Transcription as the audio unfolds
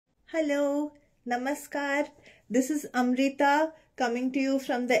Hello, Namaskar. This is Amrita coming to you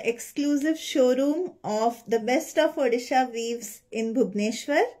from the exclusive showroom of the best of Odisha weaves in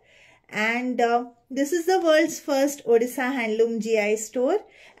Bhubaneswar. And this is the world's first Odisha handloom GI store,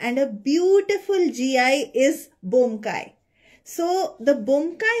 and a beautiful GI is Bomkai. So the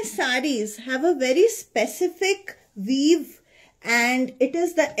Bomkai sarees have a very specific weave, and it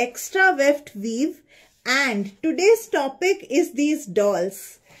is the extra weft weave. And today's topic is these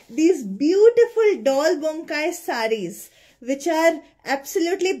dolls. These beautiful doll Bomkai sarees, which are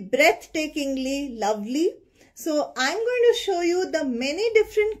absolutely breathtakingly lovely. So I'm going to show you the many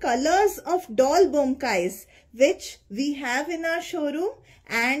different colors of doll Bomkais which we have in our showroom,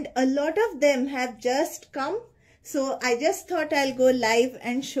 and a lot of them have just come. So I just thought I'll go live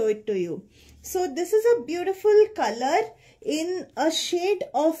and show it to you. So this is a beautiful color in a shade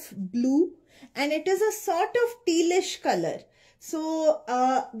of blue, and it is a sort of tealish color. So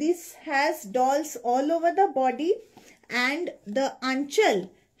this has dolls all over the body, and the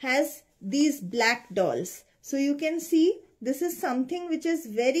anchal has these black dolls. So you can see this is something which is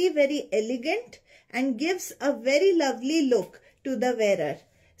very, very elegant and gives a very lovely look to the wearer.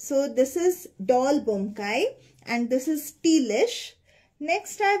 So this is doll Bomkai, and this is tealish.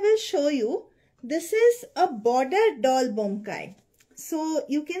 Next I will show you, this is a border doll Bomkai. So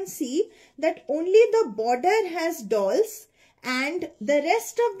you can see that only the border has dolls, and the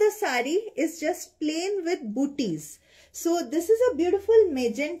rest of the sari is just plain with booties. So this is a beautiful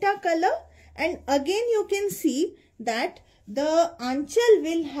magenta color, and again you can see that the anchal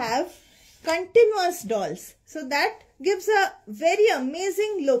will have continuous dolls. So that gives a very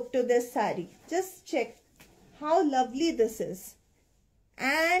amazing look to this sari. Just check how lovely this is.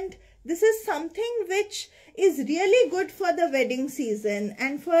 And this is something which is really good for the wedding season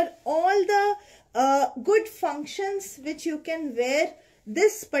and for all the good functions which you can wear.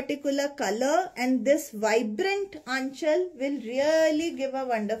 This particular color and this vibrant anchal will really give a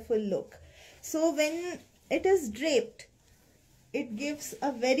wonderful look. So when it is draped, it gives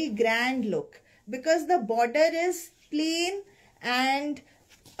a very grand look because the border is plain and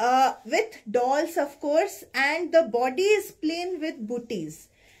with dolls, of course, and the body is plain with booties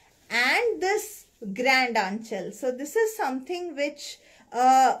and this grand anchal. So this is something which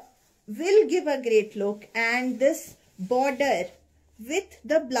will give a great look, and this border with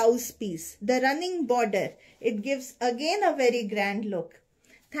the blouse piece, the running border, it gives again a very grand look.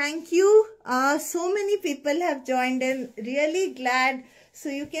 Thank you. So many people have joined in. Really glad. So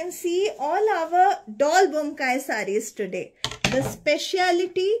you can see all our doll Bomkai sarees today. The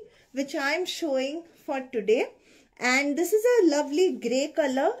speciality which I am showing for today. And this is a lovely grey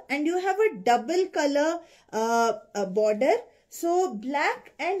color, and you have a double color border. So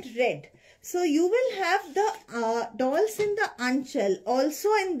black and red. So you will have the dolls in the anchal also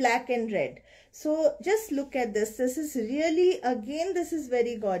in black and red. So just look at this. This is really, again, this is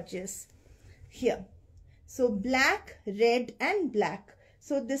very gorgeous here. So black, red and black.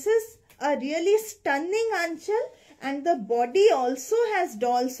 So this is a really stunning anchal, and the body also has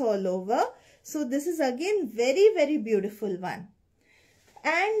dolls all over. So this is again very, very beautiful one.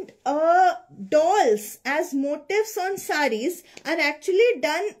 And dolls as motifs on saris are actually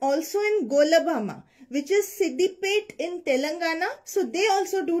done also in Golabhama, which is Siddipet in Telangana. So they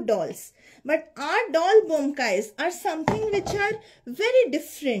also do dolls. But our doll Bomkais are something which are very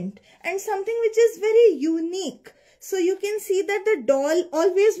different and something which is very unique. So you can see that the doll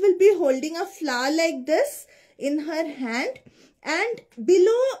always will be holding a flower like this in her hand, and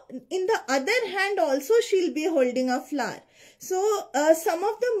below in the other hand also she'll be holding a flower. So some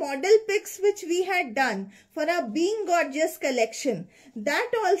of the model pics which we had done for our Being Gorgeous collection,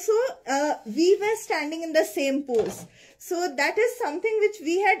 that also we were standing in the same pose. So that is something which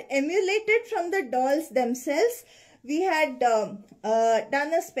we had emulated from the dolls themselves. We had done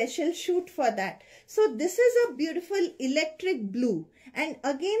a special shoot for that. So this is a beautiful electric blue, and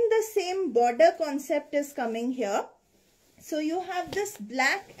again the same border concept is coming here. So you have this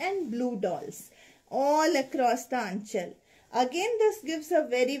black and blue dolls all across the anchal. Again, this gives a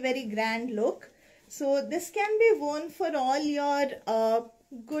very, very grand look. So this can be worn for all your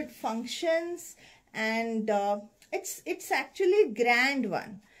good functions, and it's actually grand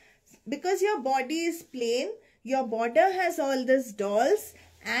one because your body is plain, your border has all these dolls,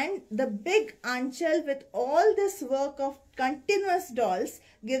 and the big anchal with all this work of continuous dolls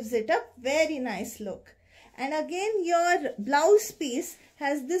gives it a very nice look. And again your blouse piece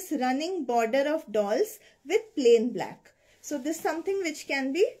has this running border of dolls with plain black. So this is something which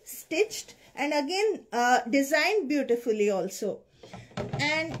can be stitched and again designed beautifully also.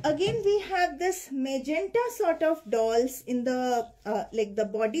 And again we have this magenta sort of dolls in the like the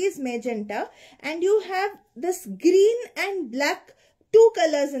body is magenta, and you have this green and black, two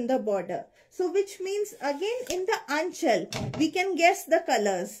colors in the border. So which means again in the anchal we can guess the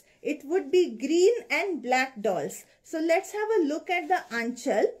colors. It would be green and black dolls. So let's have a look at the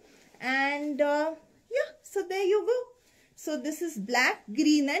anchal, and yeah, so there you go. So this is black,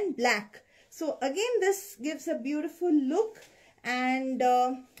 green and black. So again this gives a beautiful look, and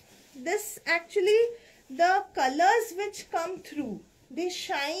this actually, the colors which come through, they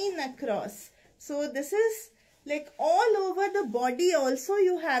shine across. So this is like all over the body also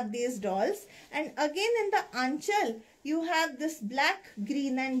you have these dolls, and again in the anchal you have this black,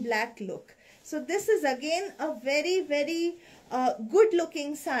 green and black look. So this is again a very good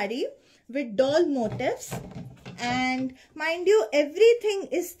looking sari with doll motifs. And mind you, everything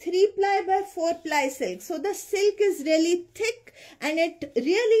is 3-ply by 4-ply silk. So the silk is really thick and it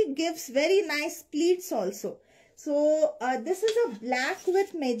really gives very nice pleats also. So this is a black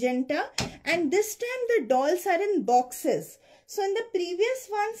with magenta, and this time the dolls are in boxes. So in the previous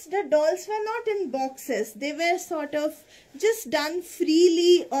ones, the dolls were not in boxes. They were sort of just done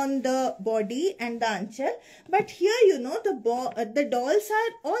freely on the body and the anchal. But here, you know, the dolls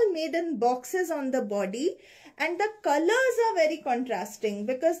are all made in boxes on the body. And the colors are very contrasting,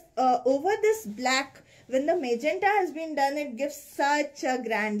 because over this black, when the magenta has been done, it gives such a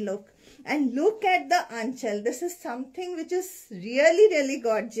grand look. And look at the anchal. This is something which is really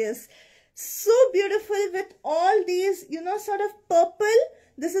gorgeous. So beautiful with all these, you know, sort of purple.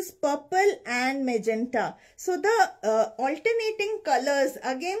 This is purple and magenta. So the alternating colors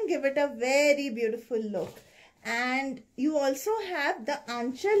again give it a very beautiful look. And you also have the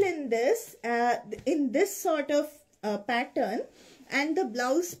anchal in this sort of pattern, and the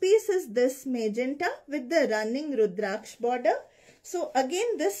blouse piece is this magenta with the running Rudraksh border. So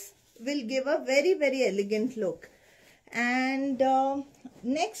again this will give a very elegant look. And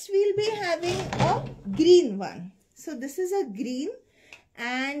next we'll be having a green one. So this is a green,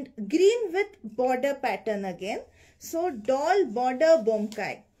 and green with border pattern again. So doll border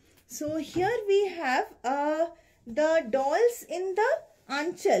Bomkai. So here we have the dolls in the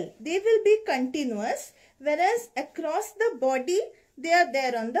anchal. They will be continuous, whereas across the body they are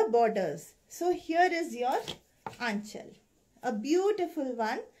there on the borders. So here is your anchal, a beautiful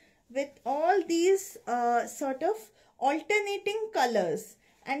one with all these sort of alternating colors.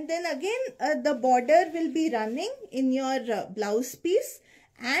 And then again the border will be running in your blouse piece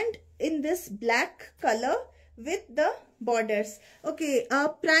and in this black color with the borders. Okay,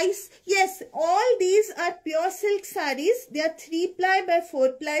 price, yes, all these are pure silk saris. They are 3-ply by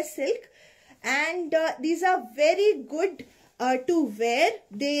 4-ply silk, and these are very good to wear.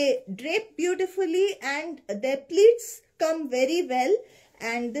 They drape beautifully and their pleats come very well,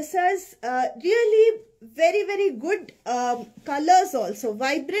 and this has really very good colors also,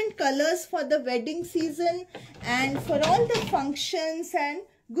 vibrant colors for the wedding season and for all the functions and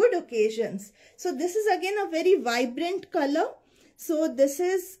good occasions. So this is again a very vibrant color. So this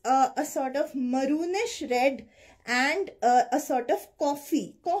is a sort of maroonish red and a sort of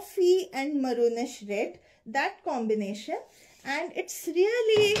coffee and maroonish red, that combination. And it's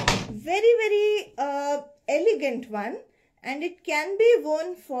really very elegant one, and it can be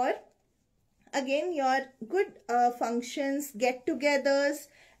worn for again your good functions, get-togethers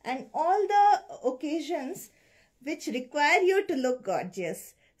and all the occasions which require you to look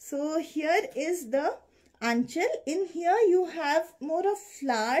gorgeous. So here is the anchal. In here you have more of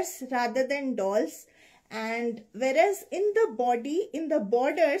flowers rather than dolls, and whereas in the body, in the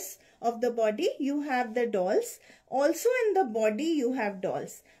borders of the body, you have the dolls. Also in the body you have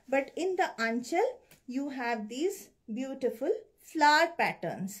dolls, but in the anchal you have these beautiful flower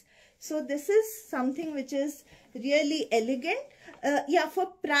patterns. So this is something which is really elegant. Yeah, for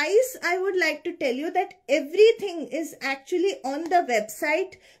price, I would like to tell you that everything is actually on the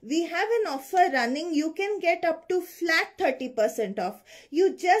website. We have an offer running. You can get up to flat 30% off.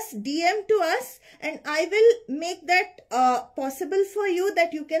 You just DM to us and I will make that possible for you,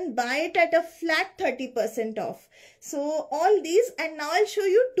 that you can buy it at a flat 30% off. So all these, and now I'll show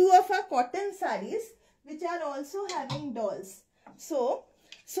you two of our cotton saris which are also having dolls.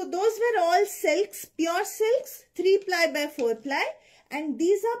 So those were all silks, pure silks, 3-ply by 4-ply, and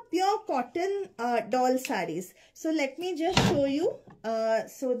these are pure cotton doll saris. So let me just show you.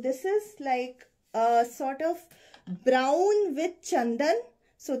 So this is like a sort of brown with chandan.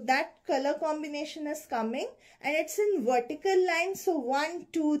 So that color combination is coming, and it's in vertical lines. So 1,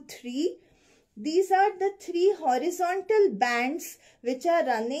 2, 3. These are the 3 horizontal bands which are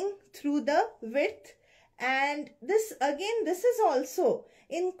running through the width. And this again, this is also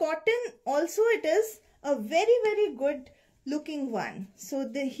in cotton also, it is a very, very good looking one. So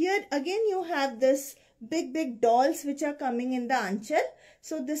here again you have this big dolls which are coming in the anchal.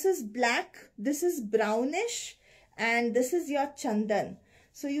 So this is black, this is brownish, and this is your chandan.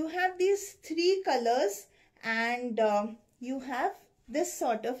 So you have these three colors, and you have this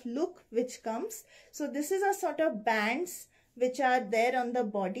sort of look which comes. So this is a sort of bands which are there on the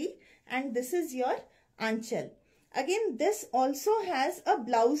body, and this is your anchal. Again, this also has a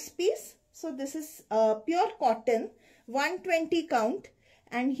blouse piece. So this is pure cotton, 120 count,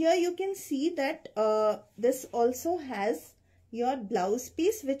 and here you can see that this also has your blouse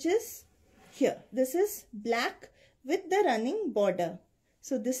piece, which is here. This is black with the running border.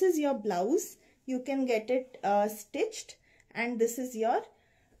 So this is your blouse. You can get it stitched, and this is your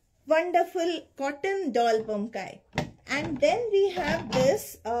wonderful cotton doll Bomkai. And then we have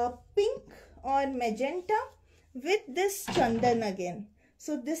this pink or magenta with this chandan again.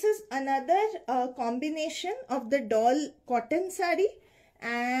 So this is another combination of the doll cotton sari,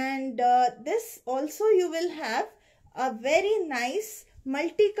 and this also you will have a very nice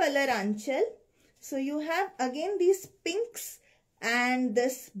multicolor anchal. So you have again these pinks and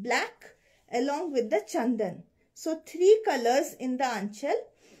this black along with the chandan. So three colors in the anchal,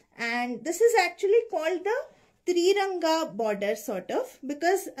 and this is actually called the Triranga border sort of,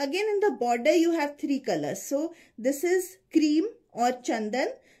 because again in the border you have three colors. So this is cream or chandan,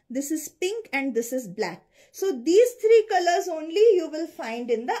 this is pink, and this is black. So these three colors only you will find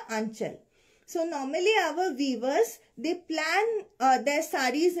in the anchal. So normally our weavers, they plan their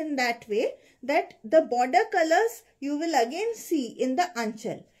saris in that way that the border colors you will again see in the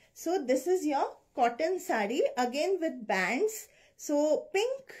anchal. So this is your cotton sari again with bands. So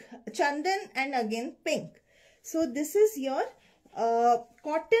pink, chandan, and again pink. So this is your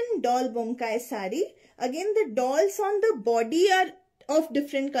cotton doll Bomkai sari. Again the dolls on the body are of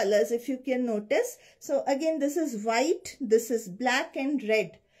different colors, if you can notice. So again this is white, this is black and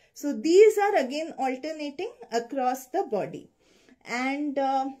red. So these are again alternating across the body. And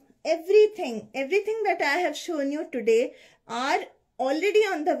everything that I have shown you today are already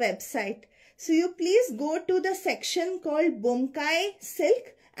on the website. So you please go to the section called Bomkai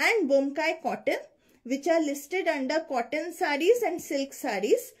Silk and Bomkai Cotton, which are listed under cotton saris and silk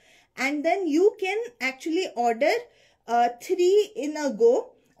saris, and then you can actually order 3 in a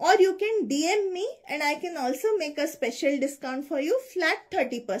go, or you can DM me and I can also make a special discount for you, flat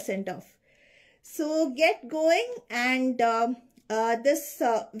 30% off. So get going, and this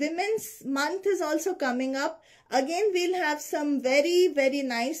Women's Month is also coming up. Again, we'll have some very, very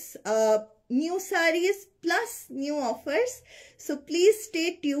nice new saris plus new offers. So please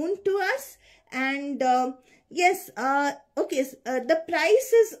stay tuned to us. And yes, okay, the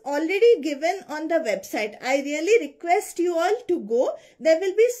price is already given on the website. I really request you all to go. There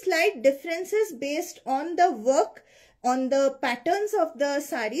will be slight differences based on the work, on the patterns of the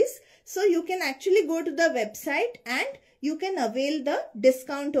saris. So you can actually go to the website and you can avail the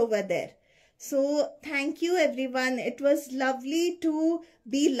discount over there. So thank you everyone. It was lovely to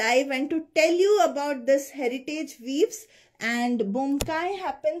be live and to tell you about this heritage weaves. And Bomkai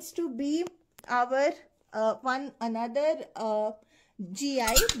happens to be our another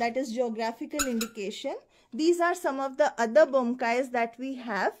GI, that is geographical indication. These are some of the other Bomkais that we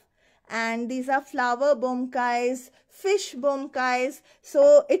have, and these are flower Bomkais, fish Bomkais.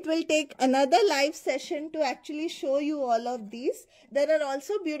 So it will take another live session to actually show you all of these. There are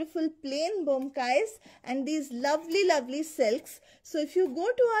also beautiful plain Bomkais and these lovely silks. So if you go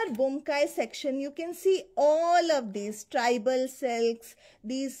to our Bomkai section, you can see all of these tribal silks,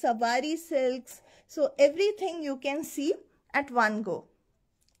 these Savari silks. So everything you can see at one go.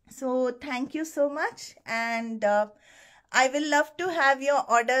 So thank you so much, and I will love to have your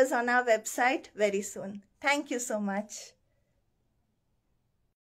orders on our website very soon. Thank you so much.